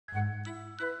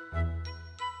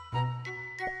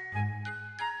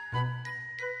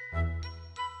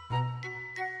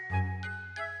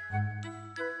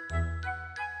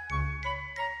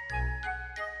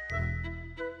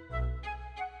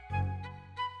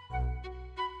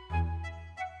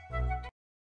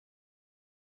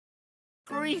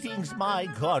Greetings, my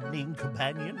gardening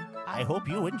companion. I hope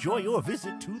you enjoy your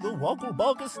visit to the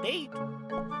Wogglebug Estate.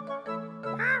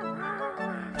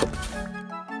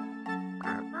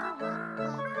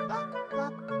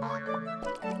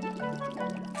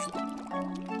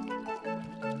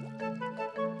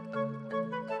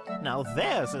 Now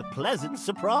there's a pleasant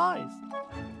surprise.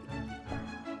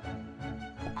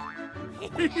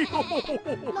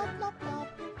 Lop, lop, lop.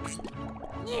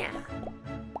 Yeah.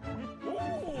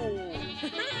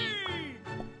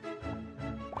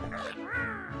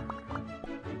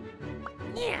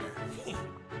 Yeah.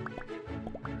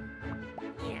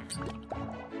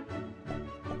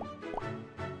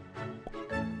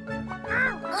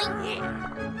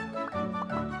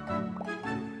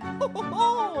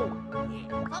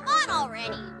 Come on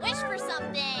already. Wish for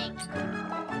something.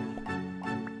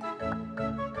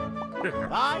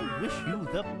 I wish you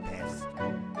the best.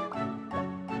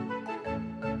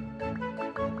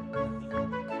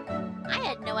 I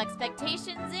had no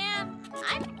expectations and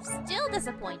I'm still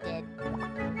disappointed.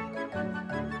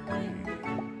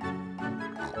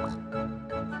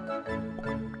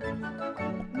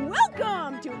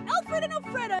 Welcome to Alfred and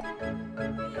Elfreda!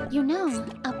 You know,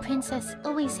 a princess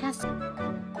always has to...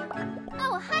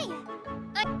 Oh, hi.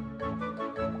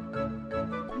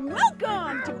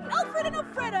 Welcome to Alfred and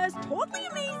Elfreda's Totally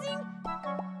Amazing!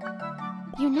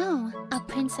 You know, a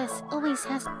princess always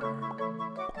has...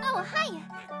 Oh, hi.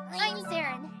 I'm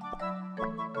Zarin.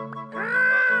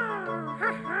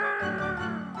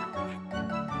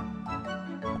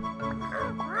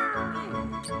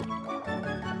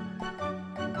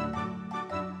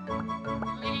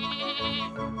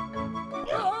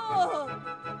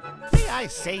 May I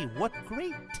say what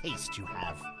great taste you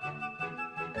have.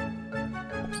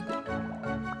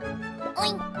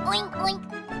 Oink, oink, oink.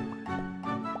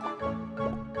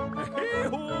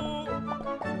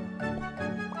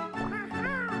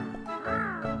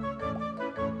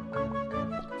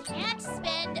 You can't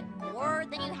spend more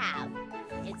than you have.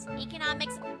 It's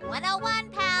Economics 101,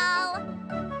 pal.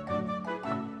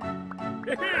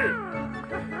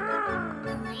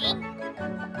 Oink.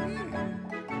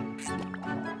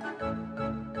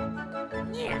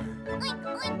 Yeah. Oink,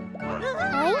 oink.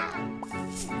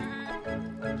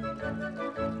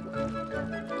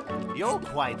 You're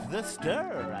quite the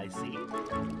stirrer, I see.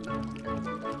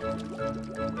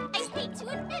 I hate to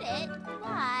admit it,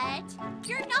 but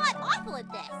you're not awful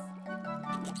at this.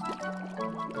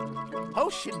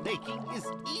 Potion making is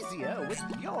easier with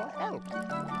your help.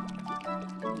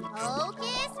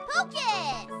 Hocus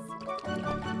pocus!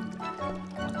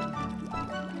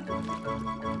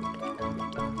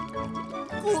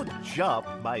 Good job,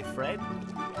 my friend.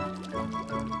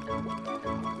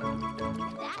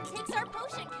 That takes our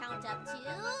potion count up to...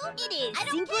 It is I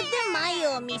don't Cinco de care.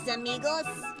 Mayo, mis amigos.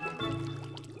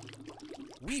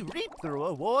 We reaped the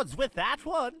rewards with that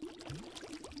one.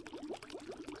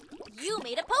 You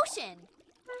made a potion.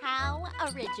 How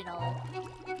original.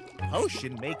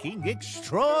 Potion making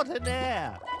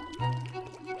extraordinaire.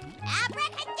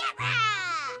 Abracadabra!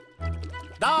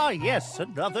 Ah, yes,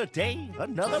 another day,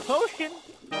 another potion.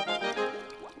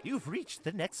 You've reached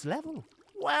the next level.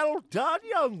 Well done,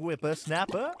 young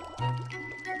whippersnapper.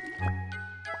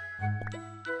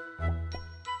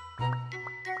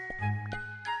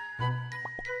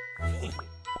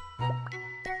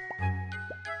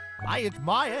 I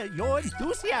admire your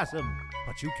enthusiasm,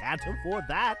 but you can't afford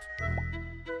that.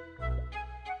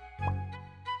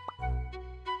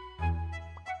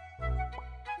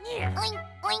 Oink,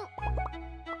 oink.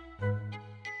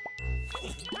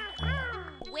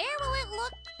 Where will it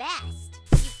look best?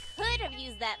 You could have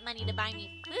used that money to buy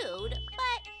me food,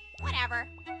 but whatever.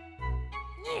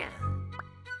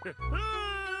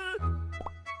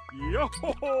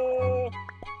 Yo-ho-ho!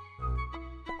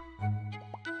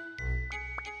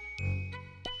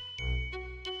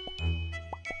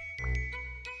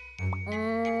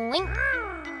 Oink.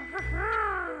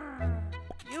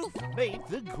 You've made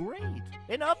the grade,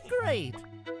 an upgrade.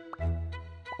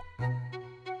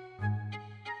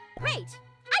 Great.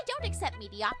 I don't accept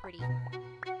mediocrity.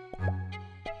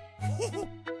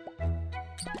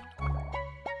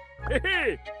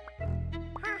 Hey!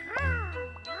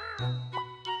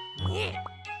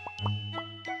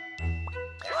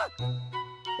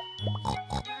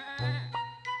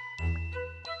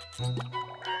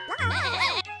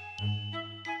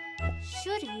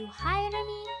 Should you hire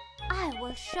me, I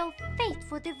will show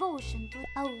faithful devotion to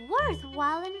a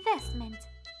worthwhile investment.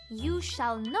 You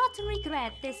shall not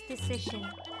regret this decision.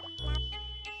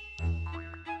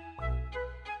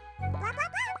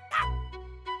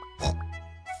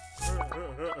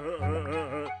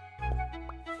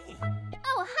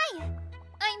 Oh, hi.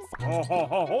 I'm... Ho ho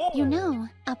ho ho! You know,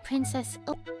 a princess.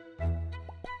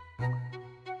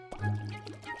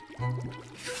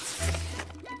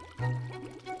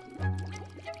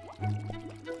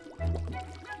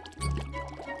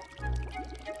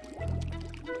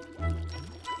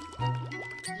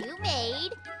 You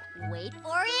made, wait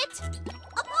for it,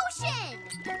 a potion!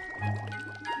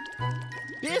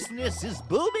 Business is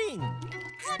booming.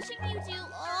 Watching you do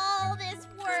all this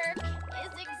work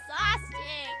is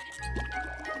exhausting.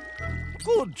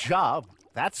 Good job.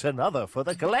 That's another for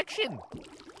the collection.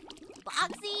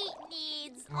 Boxy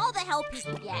needs all the help he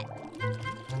can get.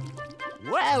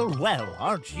 Well, well,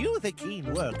 aren't you the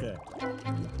keen worker?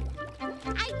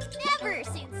 I've never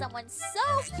seen someone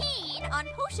so keen on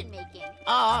potion making.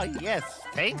 Ah, yes.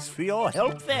 Thanks for your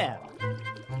help there.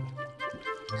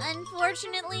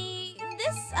 Unfortunately,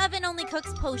 this oven only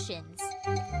cooks potions.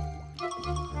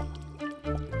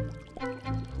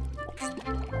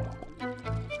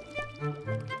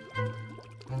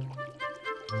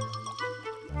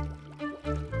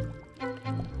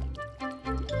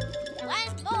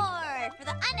 One more for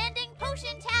the unending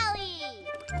potion tally!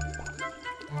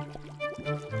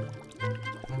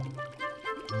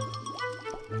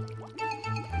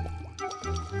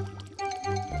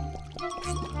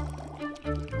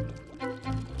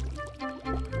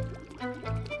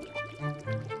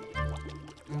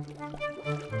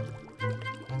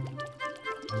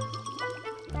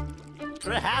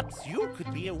 Perhaps you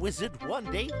could be a wizard one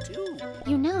day, too.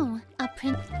 You know, a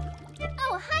prince.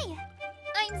 Oh, hi.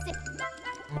 I'm Zip.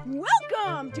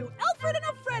 Welcome to Alfred and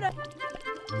Alfreda.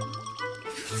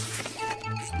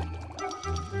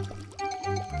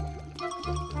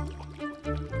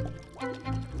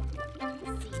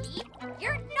 See?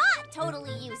 You're not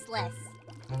totally useless.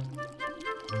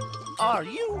 Are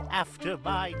you after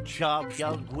my job,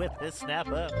 young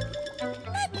whippersnapper?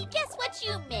 Let me guess what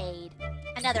you made.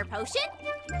 Another potion?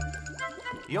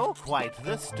 You're quite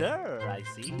the stirrer, I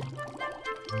see.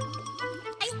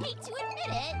 I hate to admit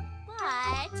it,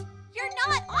 but you're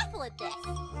not awful at this.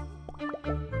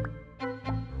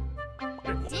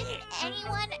 Didn't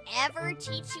anyone ever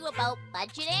teach you about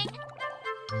budgeting?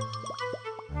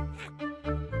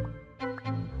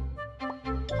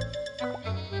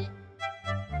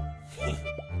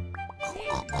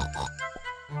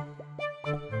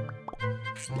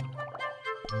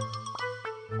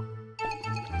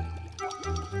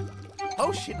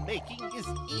 Potion making is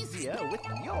easier with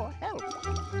your help.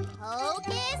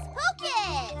 Hocus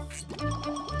pocus!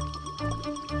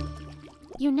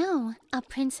 You know, a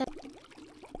princess.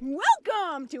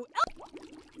 Welcome to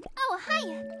Oh, hi.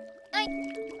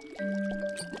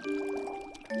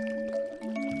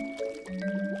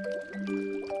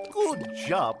 Good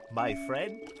job, my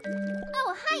friend.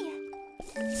 Oh, hi.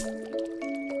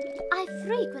 I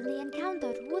frequently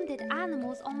encountered wounded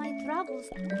animals on my travels.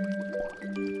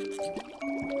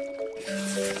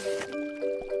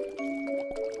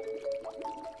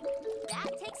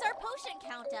 That takes our potion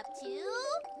count up to...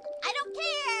 I don't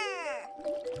care!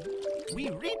 We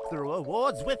reap the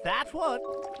rewards with that one.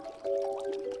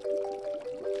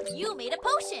 You made a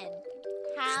potion.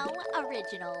 How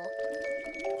original.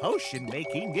 Potion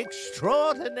making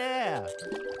extraordinaire.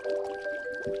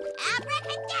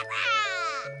 Abracadabra!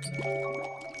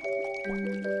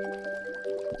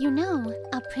 You know,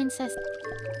 a princess.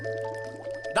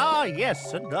 Ah,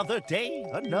 yes, another day,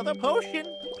 another potion.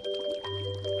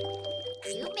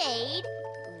 You made,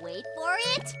 wait for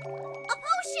it, a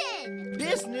potion!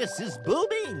 Business is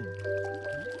booming.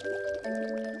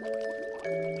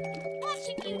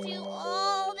 Watching you do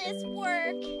all this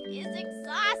work is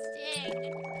exhausting.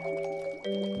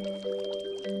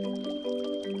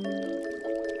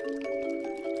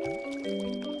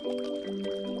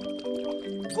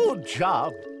 Good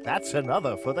job. That's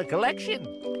another for the collection.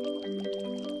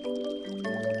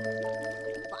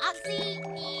 Boxy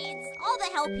needs all the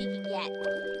help he can get.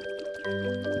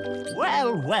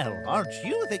 Well, well, aren't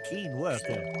you the keen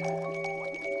worker?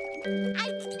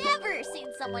 I've never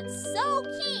seen someone so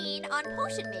keen on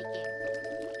potion making.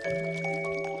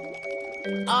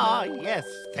 Ah, yes,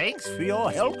 thanks for your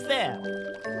help there.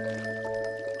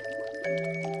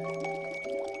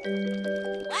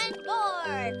 One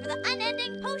more for the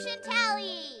unending potion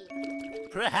tally.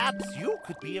 Perhaps you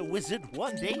could be a wizard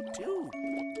one day, too.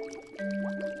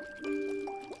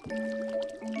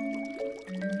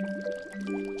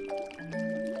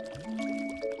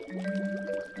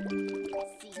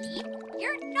 See?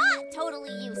 You're not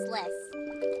totally useless.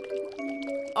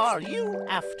 Are you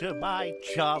after my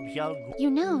job, young? You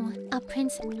know, a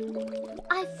prince.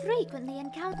 I frequently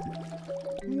encounter...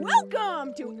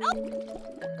 Welcome to Let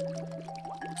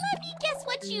me guess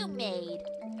what what you made.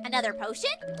 Another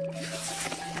potion?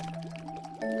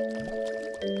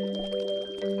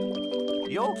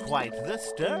 You're quite the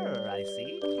stirrer, I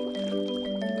see.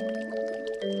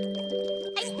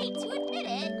 I hate to admit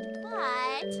it,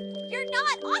 but you're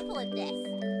not awful at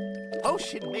this.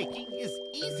 Potion making is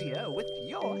easier with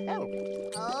your help.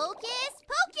 Hocus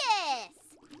pocus!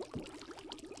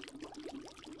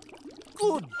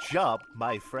 Good job,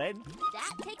 my friend.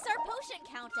 That takes our potion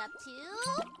count up to...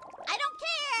 I don't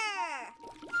care!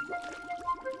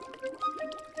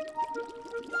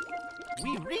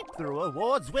 We reap the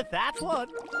rewards with that one.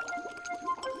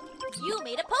 You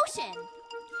made a potion.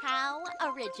 How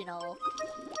original.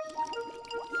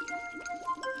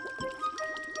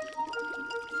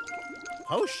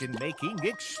 Potion making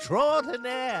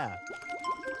extraordinaire.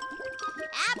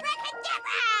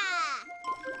 Abracadabra!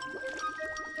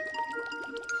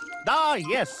 Ah,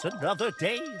 yes, another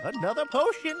day, another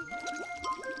potion.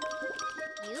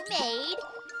 You made,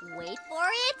 wait for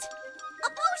it, a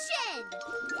potion!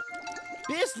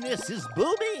 Business is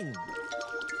booming.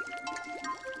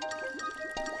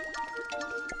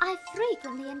 I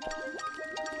frequently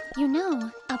You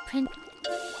know, a prince.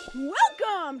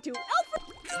 Welcome to Alfred.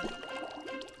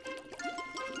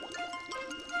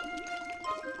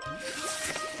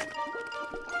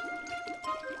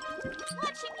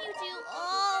 Watching you do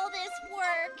all this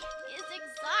work is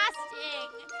exhausting.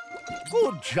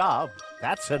 Good job.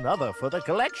 That's another for the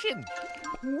collection.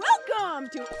 Welcome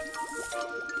to.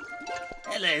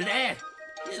 Hello there.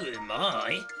 Who am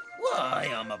I?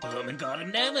 Why, I'm a bloomin'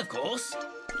 garden gnome, of course.